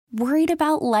Worried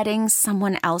about letting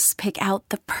someone else pick out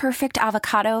the perfect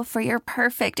avocado for your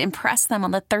perfect impress them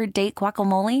on the third date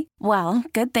guacamole? Well,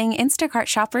 good thing Instacart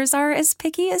shoppers are as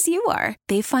picky as you are.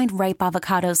 They find ripe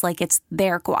avocados like it's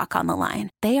their guac on the line.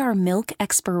 They are milk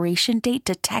expiration date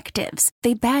detectives.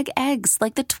 They bag eggs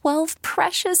like the 12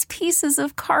 precious pieces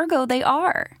of cargo they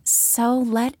are. So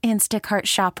let Instacart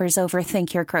shoppers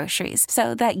overthink your groceries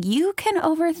so that you can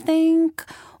overthink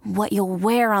what you'll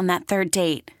wear on that third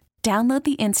date. Download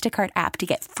the Instacart app to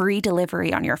get free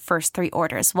delivery on your first 3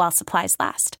 orders while supplies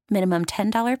last. Minimum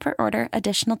 $10 per order.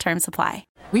 Additional terms apply.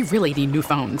 We really need new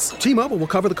phones. T-Mobile will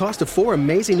cover the cost of 4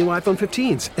 amazing new iPhone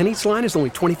 15s, and each line is only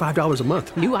 $25 a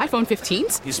month. New iPhone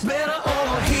 15s? It's better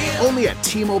over here. Only at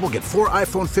T-Mobile, get 4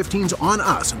 iPhone 15s on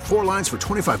us and 4 lines for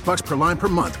 $25 per line per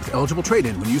month with eligible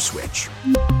trade-in when you switch.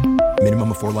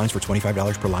 Minimum of 4 lines for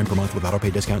 $25 per line per month with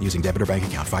autopay discount using debit or bank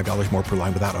account. $5 more per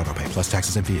line without autopay, plus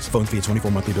taxes and fees. Phone fee at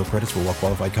 24 monthly bill credits for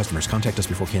well-qualified customers. Contact us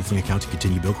before canceling account to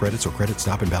continue bill credits or credit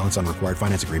stop and balance on required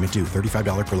finance agreement due.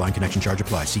 $35 per line connection charge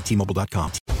applies. See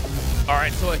T-Mobile.com. All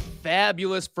right, so a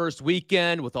fabulous first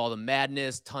weekend with all the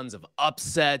madness, tons of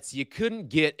upsets. You couldn't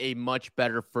get a much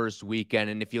better first weekend.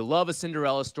 And if you love a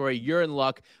Cinderella story, you're in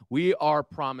luck. We are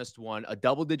promised one. A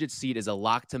double-digit seed is a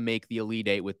lock to make the Elite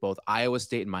Eight with both Iowa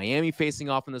State and Miami facing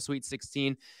off in the Sweet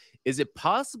 16. Is it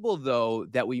possible, though,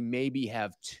 that we maybe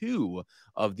have 2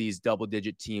 of these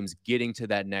double-digit teams getting to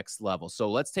that next level? So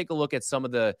let's take a look at some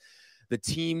of the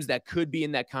teams that could be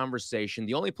in that conversation.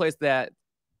 The only place that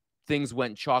things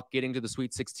went chalk getting to the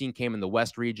Sweet 16 came in the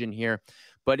West region here.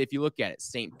 But if you look at it,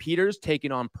 St. Peter's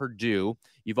taking on Purdue.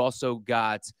 You've also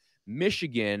got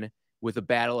Michigan with a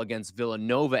battle against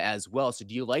Villanova as well. So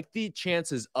do you like the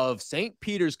chances of St.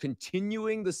 Peter's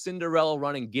continuing the Cinderella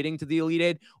run and getting to the Elite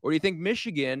Eight? Or do you think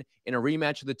Michigan, in a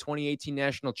rematch of the 2018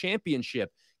 National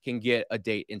Championship, can get a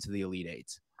date into the Elite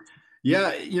Eight?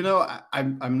 Yeah,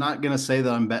 I'm not going to say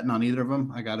that I'm betting on either of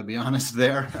them. I got to be honest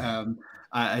there.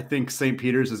 I think St.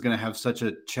 Peter's is going to have such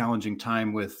a challenging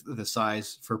time with the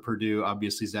size for Purdue.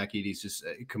 Obviously, Zach Edey's just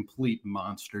a complete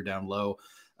monster down low.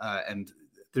 And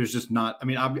there's just not,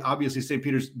 obviously St.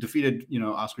 Peter's defeated,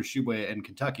 Oscar Tshiebwe in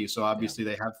Kentucky. So obviously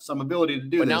they have some ability to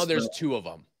do but this. But now there's 2 of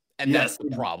them. And that's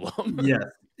the problem. Yes,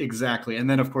 exactly. And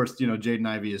then, of course, Jaden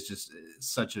Ivey is just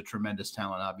such a tremendous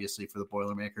talent, obviously, for the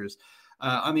Boilermakers.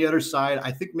 On the other side,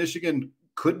 I think Michigan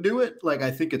could do it. Like, I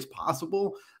think it's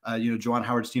possible. Juwan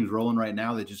Howard's team's rolling right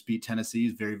now. They just beat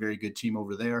Tennessee's very, very good team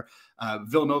over there.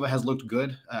 Villanova has looked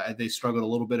good. They struggled a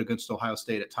little bit against Ohio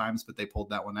State at times, but they pulled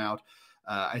that one out.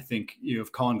 I think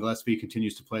if Colin Gillespie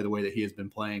continues to play the way that he has been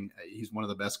playing, he's one of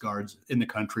the best guards in the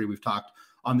country. We've talked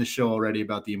on the show already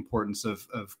about the importance of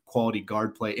quality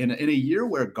guard play in a year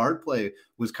where guard play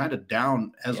was kind of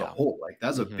down as a whole. Like,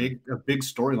 that's a big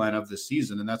storyline of the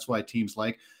season. And that's why teams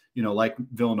like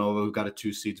Villanova, who got a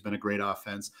 2 seed, has been a great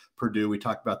offense. Purdue, we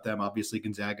talked about them, obviously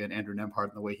Gonzaga and Andrew Nembhard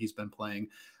and the way he's been playing,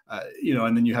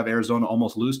 and then you have Arizona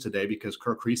almost lose today because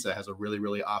Kirk Kriisa has a really,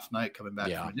 really off night coming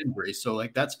back from an injury. So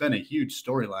like, that's been a huge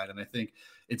storyline. And I think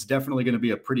it's definitely going to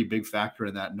be a pretty big factor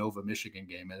in that Nova Michigan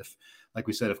game. And if, like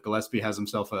we said, if Gillespie has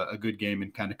himself a good game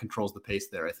and kind of controls the pace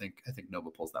there, I think Nova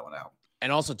pulls that one out.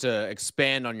 And also to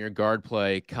expand on your guard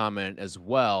play comment as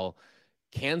well,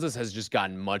 Kansas has just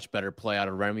gotten much better play out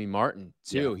of Remy Martin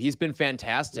too. He's been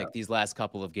fantastic these last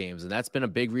couple of games. And that's been a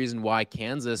big reason why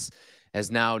Kansas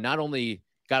has now not only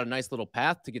got a nice little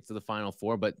path to get to the Final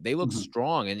Four, but they look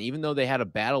strong. And even though they had a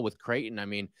battle with Creighton,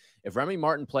 if Remy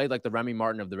Martin played like the Remy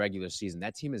Martin of the regular season,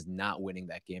 that team is not winning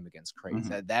that game against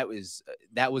Creighton. That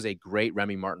was a great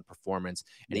Remy Martin performance,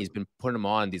 and he's been putting them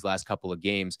on these last couple of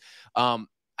games.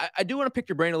 I do want to pick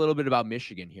your brain a little bit about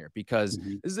Michigan here, because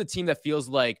this is a team that feels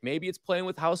like maybe it's playing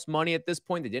with house money at this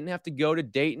point. They didn't have to go to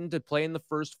Dayton to play in the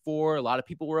first 4. A lot of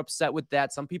people were upset with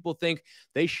that. Some people think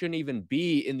they shouldn't even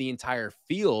be in the entire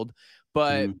field.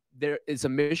 But there is a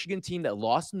Michigan team that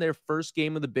lost in their first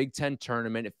game of the Big Ten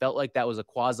tournament. It felt like that was a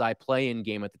quasi play-in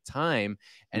game at the time,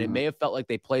 and it may have felt like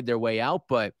they played their way out,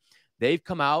 but they've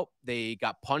come out. They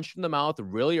got punched in the mouth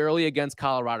really early against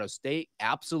Colorado State,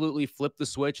 absolutely flipped the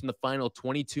switch in the final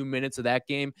 22 minutes of that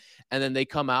game. And then they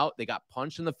come out, they got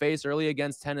punched in the face early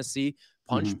against Tennessee,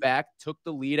 punched back, took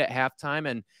the lead at halftime,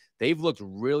 and they've looked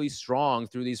really strong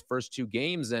through these first 2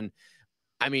 games. And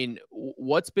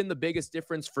what's been the biggest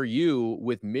difference for you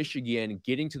with Michigan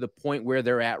getting to the point where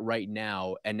they're at right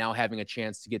now and now having a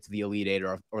chance to get to the Elite Eight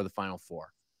or the Final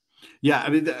Four? Yeah,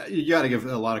 you got to give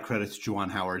a lot of credit to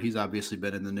Juwan Howard. He's obviously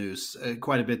been in the news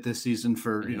quite a bit this season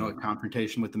for, a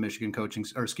confrontation with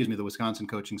the Wisconsin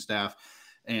coaching staff.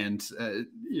 And,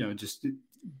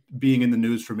 being in the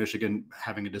news for Michigan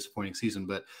having a disappointing season,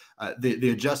 but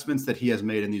the adjustments that he has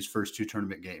made in these first 2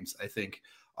 tournament games, I think,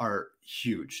 are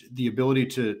huge. The ability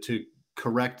to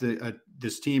correct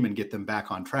this team and get them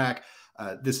back on track.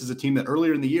 This is a team that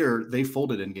earlier in the year, they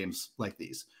folded in games like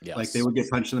these. Yes. Like they would get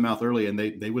punched in the mouth early and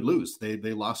they would lose. They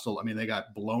lost. They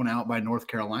got blown out by North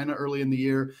Carolina early in the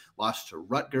year, lost to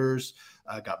Rutgers,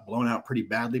 got blown out pretty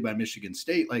badly by Michigan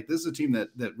State. Like this is a team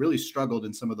that really struggled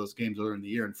in some of those games earlier in the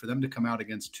year. And for them to come out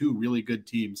against 2 really good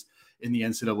teams in the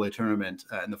NCAA tournament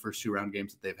in the first 2 round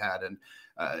games that they've had.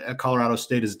 And Colorado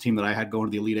State is a team that I had going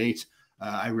to the Elite Eight.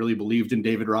 I really believed in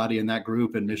David Roddy in that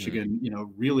group, and Michigan,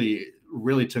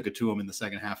 really took it to him in the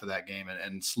second half of that game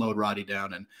and slowed Roddy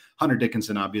down. And Hunter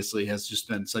Dickinson obviously has just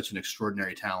been such an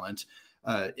extraordinary talent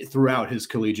throughout his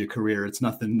collegiate career. It's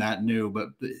nothing that new,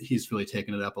 but he's really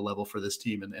taken it up a level for this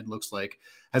team and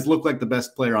has looked like the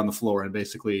best player on the floor and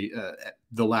basically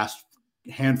the last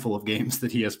handful of games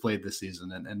that he has played this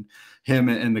season. And him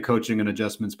and the coaching and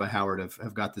adjustments by Howard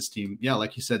have got this team,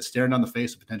 like you said, staring down the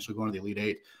face of potentially going to the Elite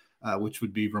Eight. Which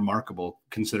would be remarkable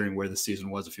considering where the season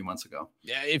was a few months ago.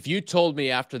 Yeah, if you told me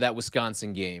after that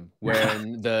Wisconsin game,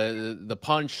 when the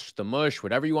punch, the mush,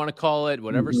 whatever you want to call it,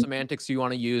 whatever semantics you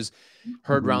want to use,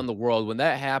 heard around the world, when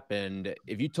that happened,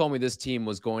 if you told me this team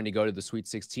was going to go to the Sweet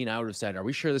 16, I would have said, are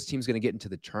we sure this team's going to get into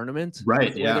the tournament?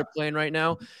 Right, the way they're playing right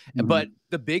now. But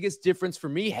the biggest difference for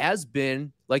me has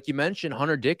been, like you mentioned,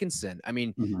 Hunter Dickinson. I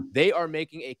mean, they are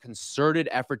making a concerted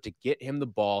effort to get him the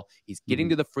ball. He's getting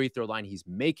to the free throw line. He's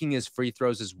making his free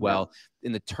throws as well.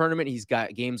 In the tournament, he's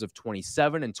got games of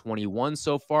 27 and 21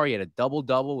 so far. He had a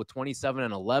double-double with 27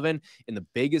 and 11 in the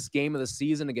biggest game of the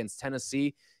season against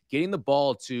Tennessee. Getting the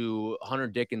ball to Hunter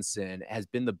Dickinson has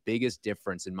been the biggest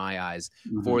difference in my eyes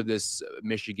for this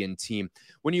Michigan team.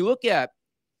 When you look at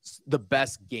the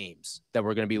best games that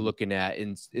we're going to be looking at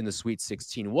in the Sweet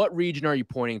 16, what region are you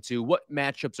pointing to? What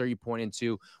matchups are you pointing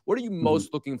to? What are you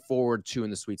most looking forward to in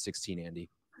the Sweet 16, Andy?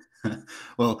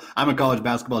 Well, I'm a college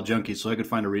basketball junkie, so I could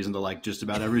find a reason to like just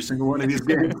about every single one of these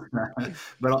games.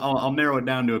 But I'll narrow it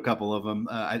down to a couple of them.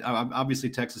 Obviously,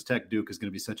 Texas Tech Duke is going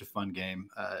to be such a fun game.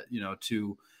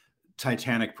 Two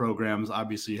Titanic programs.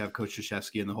 Obviously, you have Coach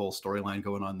Krzyzewski and the whole storyline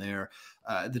going on there.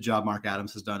 The job Mark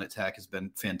Adams has done at Tech has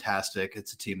been fantastic.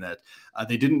 It's a team that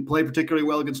they didn't play particularly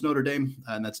well against Notre Dame,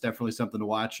 and that's definitely something to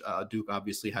watch. Duke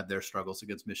obviously had their struggles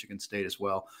against Michigan State as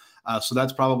well. So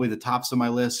that's probably the tops of my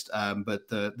list. But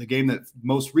the game that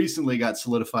most recently got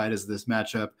solidified is this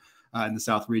matchup in the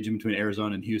South region between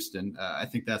Arizona and Houston. I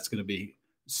think that's going to be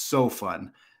so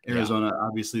fun. Arizona,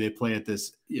 obviously, they play at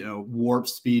this warp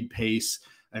speed pace.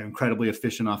 Incredibly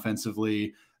efficient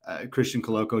offensively. Christian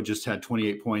Coloco just had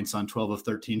 28 points on 12 of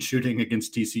 13 shooting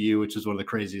against TCU, which is one of the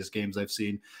craziest games I've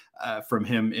seen from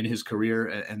him in his career.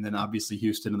 And then obviously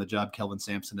Houston and the job Kelvin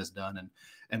Sampson has done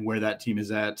and where that team is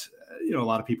at. A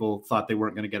lot of people thought they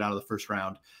weren't going to get out of the first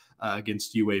round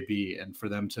against UAB, and for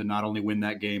them to not only win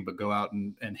that game, but go out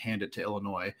and hand it to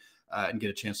Illinois and get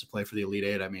a chance to play for the Elite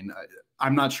Eight. I mean,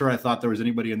 I'm not sure I thought there was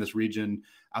anybody in this region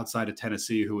outside of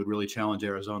Tennessee who would really challenge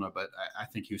Arizona, but I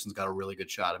think Houston's got a really good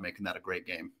shot at making that a great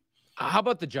game. How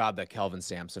about the job that Kelvin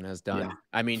Sampson has done? Yeah.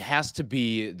 I mean, has to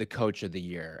be the coach of the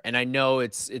year. And I know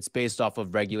it's based off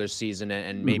of regular season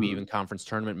and maybe even conference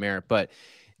tournament merit, but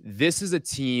this is a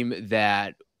team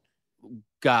that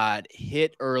got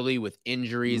hit early with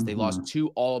injuries. They lost 2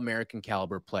 All-American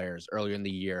caliber players earlier in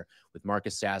the year with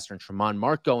Marcus Sasser and Tremont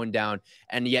Mark going down.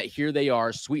 And yet here they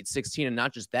are, Sweet 16. And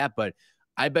not just that, but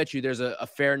I bet you there's a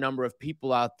fair number of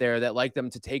people out there that like them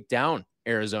to take down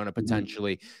Arizona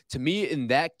potentially. To me, in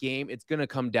that game, it's going to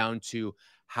come down to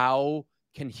how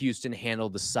can Houston handle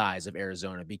the size of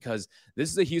Arizona, because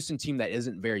this is a Houston team that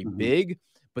isn't very big,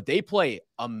 but they play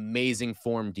amazing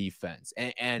form defense,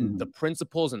 and the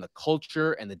principles and the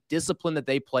culture and the discipline that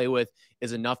they play with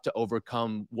is enough to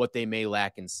overcome what they may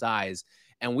lack in size.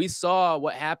 And we saw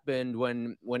what happened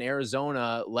when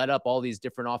Arizona let up all these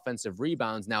different offensive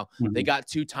rebounds. Now, they got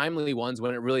 2 timely ones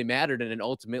when it really mattered, and it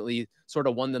ultimately sort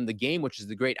of won them the game, which is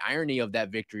the great irony of that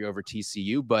victory over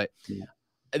TCU. But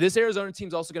this Arizona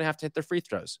team's also going to have to hit their free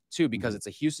throws, too, because it's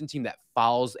a Houston team that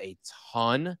fouls a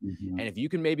ton. And if you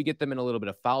can maybe get them in a little bit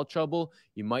of foul trouble,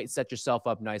 you might set yourself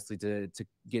up nicely to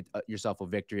get yourself a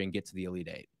victory and get to the Elite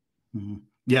Eight.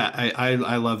 Yeah,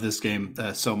 I love this game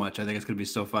so much. I think it's going to be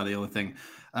so fun. The only thing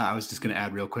I was just going to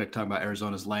add real quick, talking about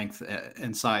Arizona's length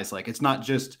and size, like it's not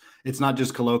just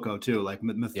Coloco too. Like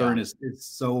Mathern is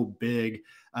so big.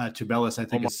 Tubelis, I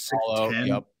think, is 6'10".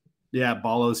 Yep. Yeah,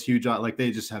 Ballo's huge. Like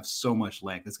they just have so much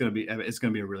length. It's gonna be a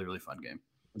really, really fun game.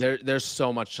 There's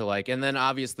so much to like, and then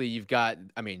obviously you've got.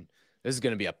 I mean, this is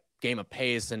going to be a game of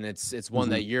pace, and it's one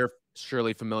that you're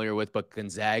surely familiar with, but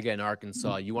Gonzaga and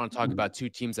Arkansas, you want to talk about two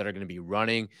teams that are going to be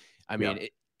running. I mean,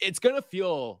 it's going to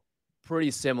feel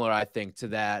pretty similar, I think, to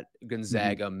that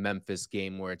Gonzaga-Memphis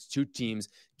game where it's two teams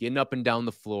getting up and down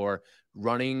the floor,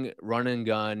 running, run and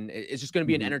gun. It's just going to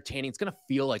be an entertaining. It's going to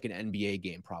feel like an NBA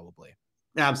game probably.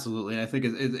 Absolutely. I think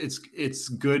it's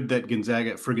good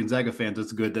that for Gonzaga fans,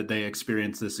 it's good that they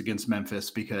experience this against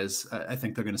Memphis, because I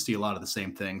think they're going to see a lot of the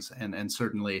same things. And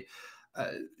certainly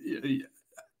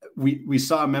we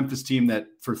saw a Memphis team that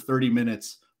for 30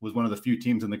 minutes was one of the few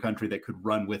teams in the country that could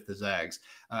run with the Zags.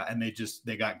 And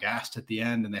they got gassed at the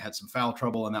end, and they had some foul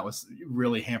trouble, and that was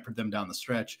really hampered them down the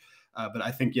stretch. But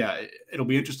I think, it'll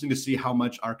be interesting to see how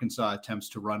much Arkansas attempts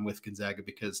to run with Gonzaga,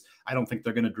 because I don't think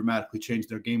they're going to dramatically change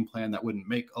their game plan. That wouldn't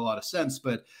make a lot of sense.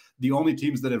 But the only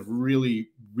teams that have really,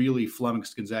 really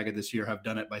flummoxed Gonzaga this year have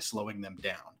done it by slowing them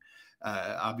down.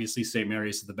 Obviously, St.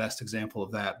 Mary's is the best example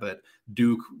of that, but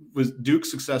Duke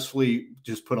successfully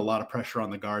just put a lot of pressure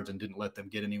on the guards and didn't let them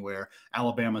get anywhere.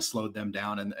 Alabama slowed them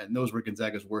down, and those were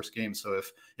Gonzaga's worst games. So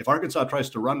if Arkansas tries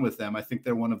to run with them, I think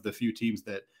they're one of the few teams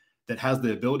that has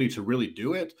the ability to really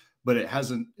do it, but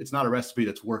it's not a recipe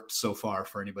that's worked so far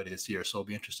for anybody this year. So I'll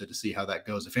be interested to see how that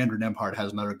goes. If Andrew Nembhard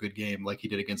has another good game like he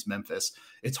did against Memphis,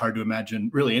 it's hard to imagine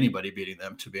really anybody beating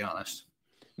them, to be honest.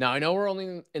 Now, I know we're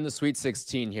only in the Sweet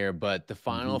 16 here, but the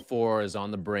Final Four is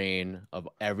on the brain of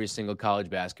every single college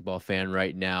basketball fan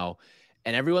right now.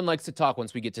 And everyone likes to talk,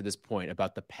 once we get to this point,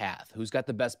 about the path. Who's got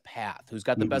the best path? Who's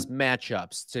got the best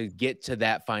matchups to get to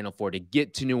that Final Four, to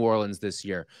get to New Orleans this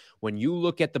year? When you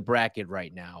look at the bracket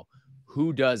right now,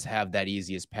 who does have that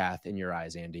easiest path in your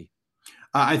eyes, Andy?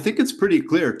 I think it's pretty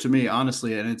clear to me,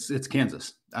 honestly, and it's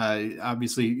Kansas.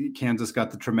 Obviously, Kansas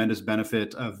got the tremendous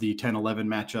benefit of the 10-11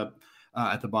 matchup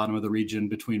at the bottom of the region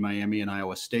between Miami and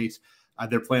Iowa State.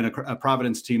 They're playing a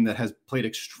Providence team that has played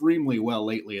extremely well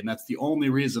lately, and that's the only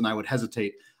reason I would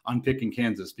hesitate on picking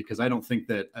Kansas, because I don't think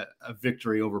that a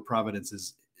victory over Providence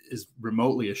is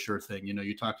remotely a sure thing. You know,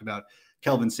 you talked about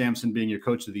Kelvin Sampson being your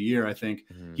coach of the year. I think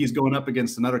he's going up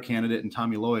against another candidate in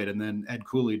Tommy Lloyd, and then Ed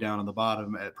Cooley down on the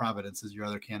bottom at Providence is your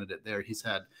other candidate there. He's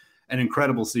had an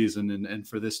incredible season, and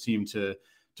for this team to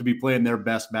be playing their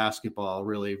best basketball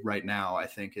really right now, I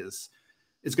think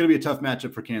it's going to be a tough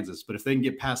matchup for Kansas. But if they can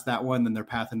get past that one, then their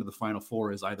path into the Final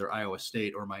Four is either Iowa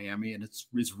State or Miami. And it's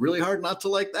really hard not to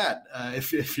like that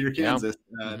if you're Kansas.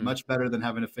 Much better than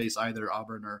having to face either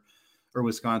Auburn or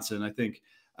Wisconsin. I think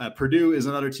Purdue is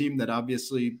another team that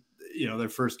obviously, you know, their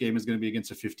first game is going to be against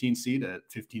a 15 seed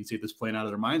that's playing out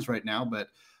of their minds right now. But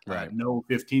no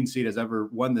 15 seed has ever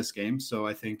won this game. So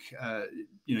I think,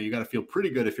 you got to feel pretty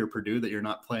good if you're Purdue that you're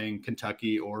not playing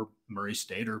Kentucky or Murray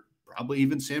State or probably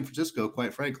even San Francisco,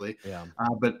 quite frankly.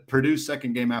 But Purdue's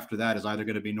second game after that is either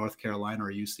going to be North Carolina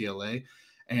or UCLA.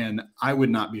 And I would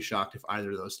not be shocked if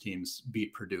either of those teams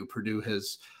beat Purdue. Purdue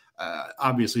has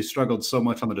obviously struggled so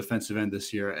much on the defensive end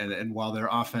this year. And while their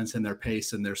offense and their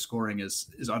pace and their scoring is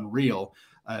unreal,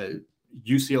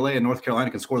 UCLA and North Carolina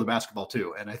can score the basketball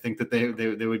too. And I think that they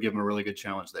would give them a really good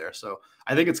challenge there. So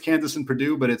I think it's Kansas and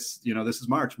Purdue, but it's, this is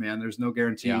March, man. There's no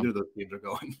guarantee either of those teams are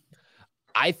going.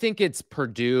 I think it's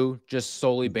Purdue just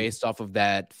solely based off of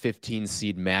that 15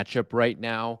 seed matchup right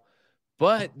now.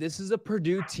 But this is a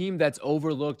Purdue team that's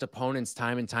overlooked opponents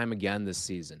time and time again this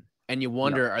season. And you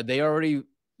wonder, are they already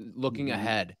looking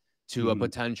ahead to a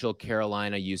potential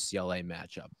Carolina UCLA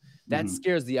matchup? That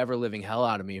scares the ever living hell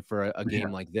out of me for a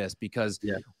game like this, because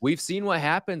we've seen what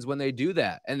happens when they do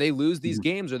that and they lose these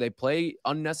games, or they play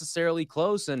unnecessarily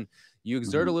close and you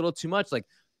exert a little too much. Like,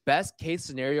 best case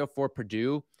scenario for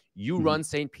Purdue, you run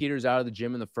St. Peter's out of the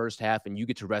gym in the first half and you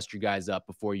get to rest your guys up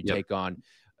before you take on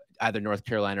either North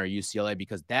Carolina or UCLA,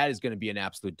 because that is going to be an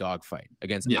absolute dogfight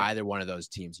against either one of those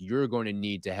teams. You're going to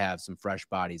need to have some fresh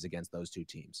bodies against those two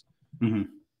teams.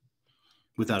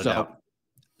 Without a doubt.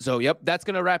 So, that's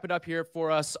going to wrap it up here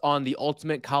for us on the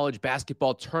Ultimate College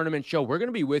Basketball Tournament Show. We're going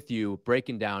to be with you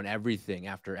breaking down everything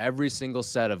after every single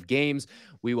set of games.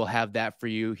 We will have that for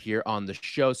you here on the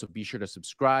show, so be sure to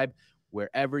subscribe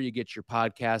wherever you get your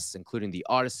podcasts, including the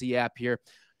Odyssey app here.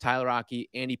 Tyler Rocky,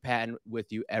 Andy Patton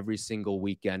with you every single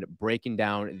weekend, breaking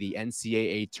down the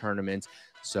NCAA tournament.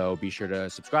 So be sure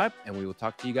to subscribe, and we will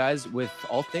talk to you guys with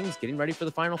all things getting ready for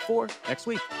the Final Four next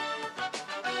week.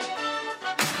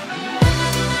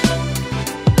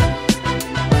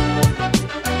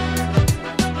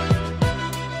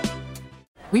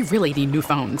 We really need new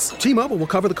phones. T-Mobile will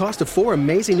cover the cost of 4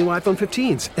 amazing new iPhone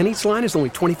 15s, and each line is only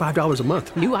 $25 a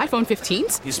month. New iPhone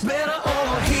 15s? It's better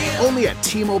over here. Only at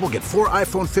T-Mobile, get 4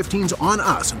 iPhone 15s on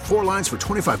us and 4 lines for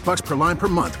 $25 per line per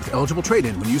month with eligible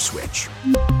trade-in when you switch.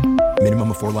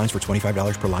 Minimum of 4 lines for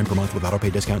 $25 per line per month with auto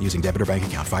pay discount using debit or bank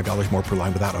account. $5 more per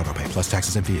line without auto pay, plus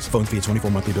taxes and fees. Phone fee at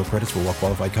 24 monthly bill credits for well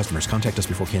qualified customers. Contact us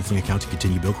before canceling account to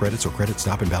continue bill credits or credit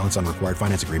stop and balance on required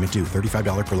finance agreement due.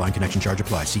 $35 per line connection charge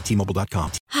applies. See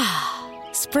T-Mobile.com.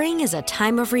 Spring is a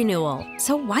time of renewal,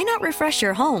 so why not refresh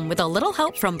your home with a little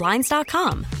help from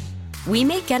Blinds.com? We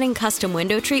make getting custom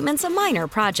window treatments a minor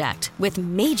project with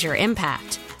major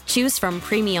impact. Choose from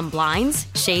premium blinds,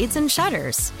 shades, and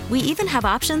shutters. We even have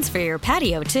options for your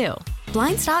patio, too.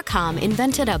 Blinds.com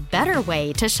invented a better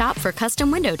way to shop for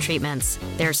custom window treatments.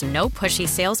 There's no pushy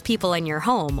salespeople in your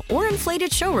home or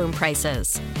inflated showroom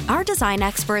prices. Our design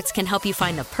experts can help you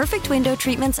find the perfect window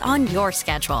treatments on your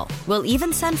schedule. We'll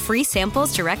even send free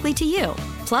samples directly to you.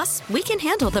 Plus, we can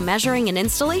handle the measuring and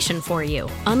installation for you.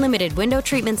 Unlimited window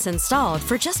treatments installed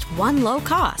for just one low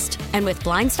cost. And with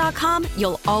Blinds.com,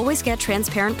 you'll always get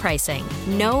transparent pricing.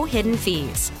 No hidden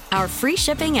fees. Our free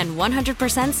shipping and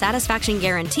 100% satisfaction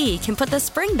guarantee can put the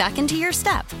spring back into your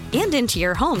step and into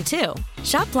your home, too.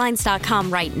 Shop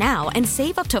Blinds.com right now and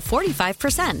save up to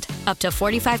 45%. Up to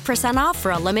 45% off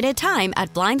for a limited time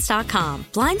at Blinds.com.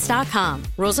 Blinds.com.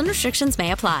 Rules and restrictions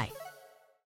may apply.